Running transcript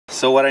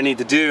So what I need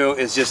to do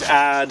is just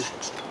add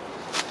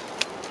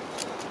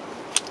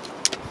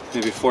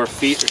maybe 4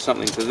 feet or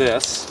something to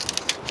this.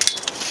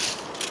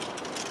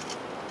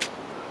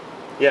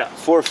 Yeah,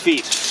 4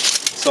 feet.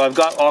 So I've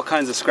got all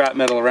kinds of scrap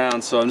metal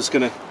around, so I'm just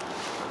gonna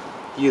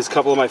use a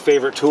couple of my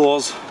favorite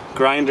tools.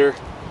 Grinder.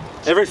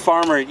 Every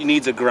farmer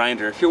needs a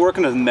grinder. If you're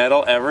working with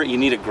metal ever, you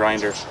need a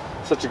grinder.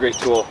 Such a great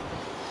tool.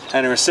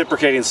 And a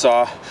reciprocating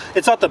saw.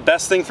 It's not the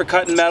best thing for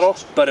cutting metal,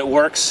 but it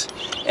works.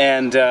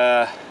 And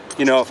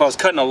you know, if I was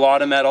cutting a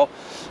lot of metal,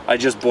 I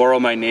just borrow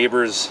my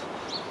neighbor's,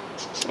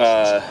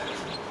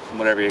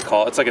 whatever you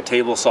call it. It's like a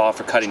table saw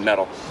for cutting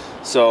metal.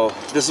 So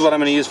this is what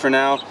I'm gonna use for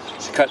now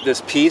to cut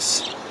this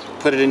piece.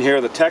 Put it in here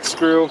with a Tech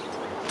screw,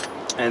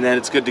 and then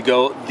it's good to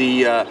go.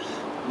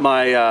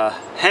 My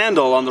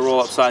handle on the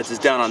roll-up sides is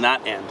down on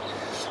that end,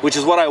 which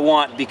is what I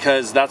want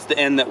because that's the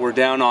end that we're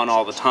down on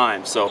all the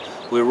time. So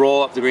we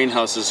roll up the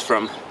greenhouses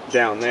from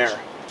down there.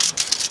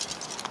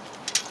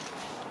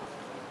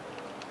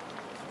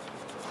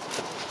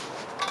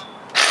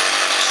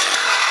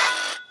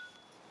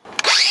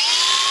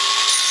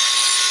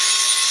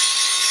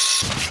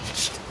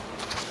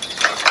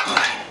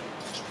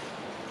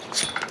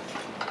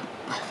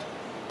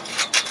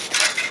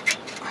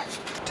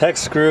 Tech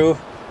screw,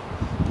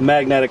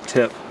 magnetic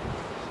tip.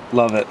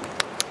 Love it.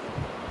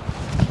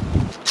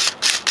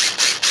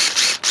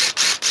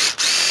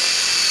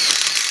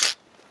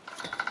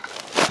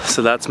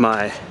 So that's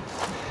now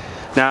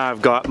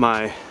I've got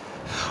my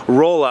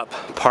roll-up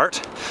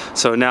part.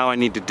 So now I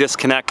need to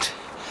disconnect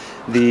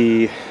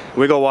the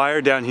wiggle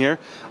wire down here.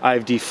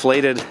 I've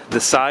deflated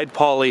the side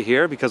poly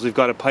here because we've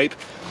got a pipe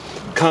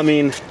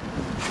coming.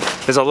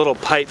 There's a little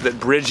pipe that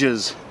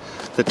bridges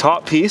the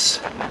top piece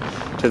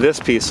to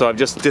this piece, so I've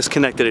just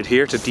disconnected it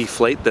here to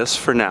deflate this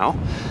for now.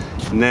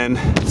 And then,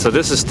 so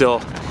this is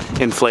still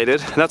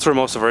inflated, and that's where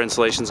most of our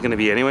insulation is going to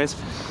be anyways.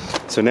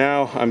 So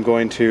now I'm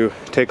going to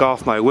take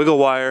off my wiggle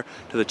wire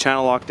to the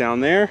channel lock down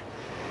there,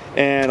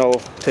 and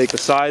I'll take the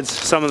sides,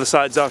 some of the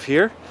sides off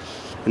here,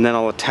 and then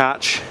I'll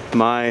attach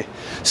my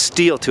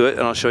steel to it,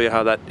 and I'll show you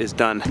how that is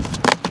done.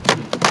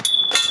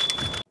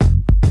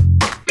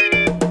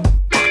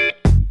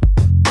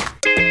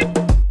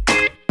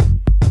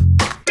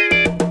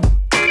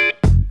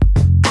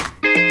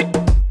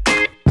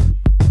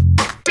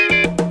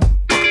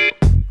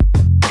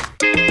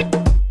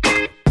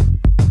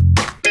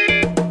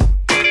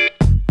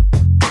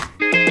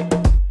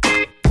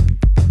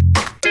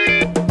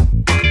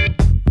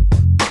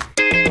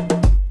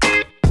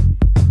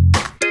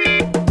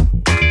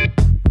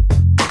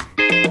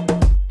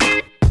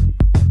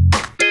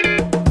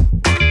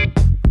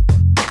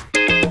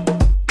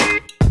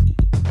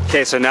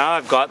 Okay, so now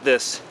I've got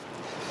this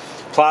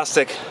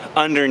plastic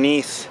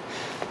underneath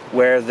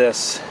where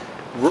this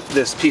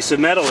piece of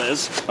metal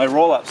is, my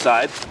roll-up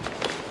side.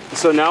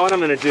 So now what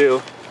I'm gonna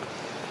do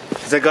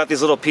is I got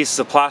these little pieces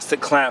of plastic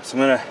clamps. I'm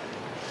gonna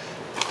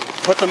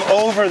put them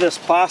over this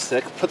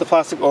plastic, put the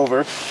plastic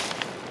over,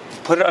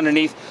 put it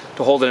underneath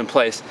to hold it in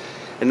place.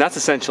 And that's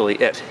essentially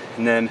it.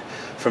 And then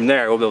from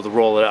there, we'll be able to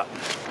roll it up.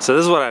 So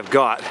this is what I've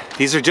got.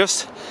 These are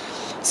just,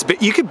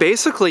 you could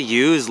basically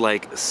use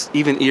like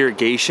even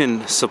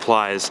irrigation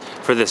supplies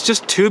for this,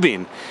 just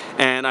tubing.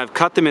 And I've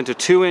cut them into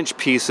 2-inch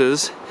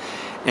pieces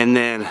and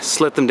then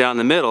slit them down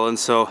the middle. And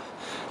so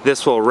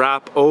this will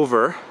wrap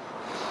over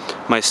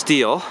my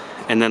steel,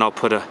 and then I'll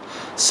put a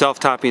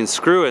self-tapping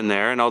screw in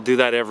there, and I'll do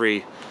that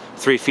every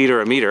 3 feet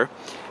or a meter.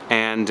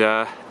 And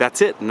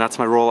that's it, and that's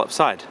my roll-up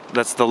side.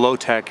 That's the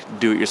low-tech,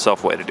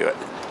 do-it-yourself way to do it.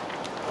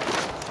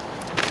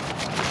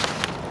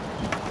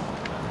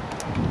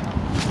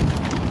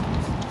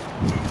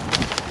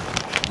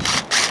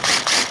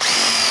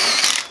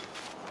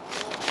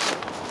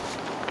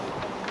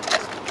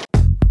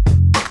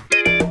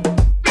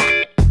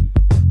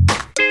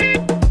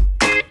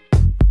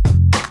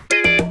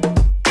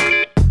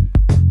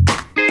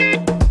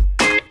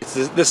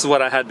 This is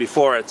what I had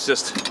before. It's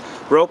just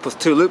rope with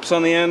 2 loops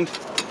on the end,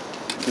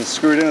 and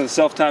screwed into the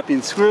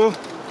self-tapping screw,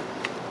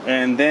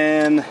 and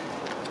then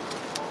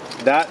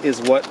that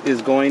is what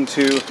is going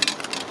to,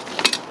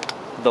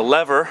 the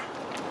lever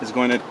is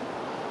going to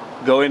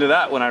go into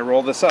that when I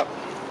roll this up.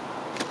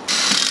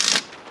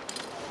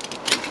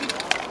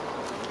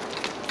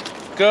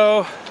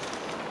 Go.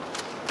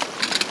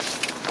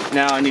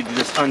 Now I need to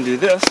just undo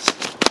this.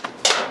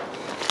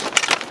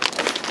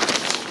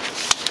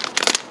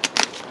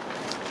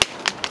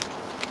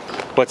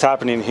 What's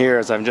happening here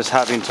is I'm just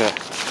having to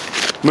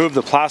move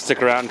the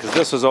plastic around because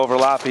this was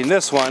overlapping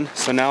this one,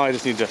 so now I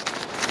just need to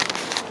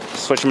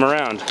switch them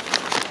around.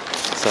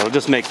 So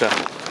just make the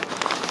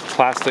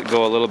plastic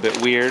go a little bit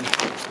weird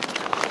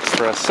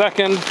for a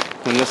second,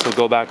 and this will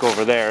go back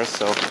over there.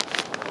 So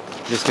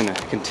I'm just gonna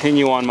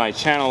continue on my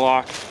channel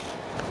lock,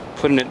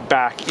 putting it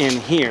back in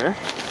here.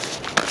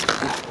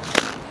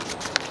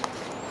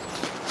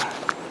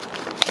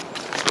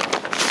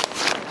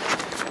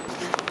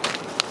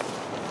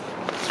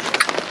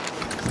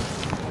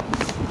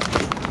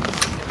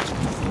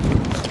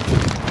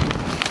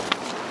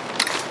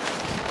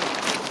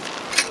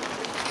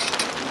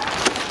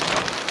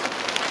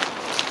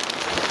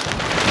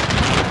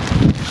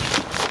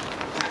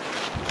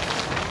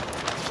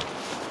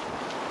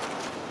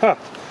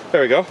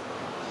 There we go.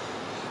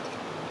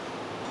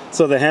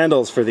 So the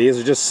handles for these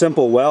are just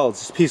simple welds,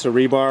 just a piece of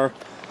rebar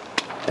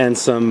and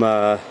some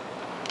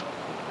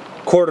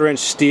 1/4-inch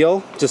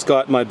steel. Just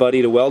got my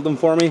buddy to weld them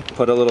for me.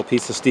 Put a little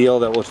piece of steel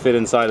that would fit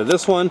inside of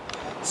this one.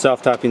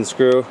 Self-tapping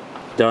screw,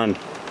 done.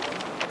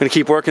 I'm gonna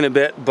keep working a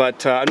bit,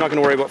 but I'm not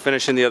gonna worry about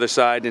finishing the other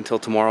side until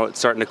tomorrow. It's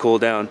starting to cool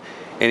down.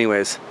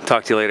 Anyways,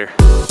 talk to you later.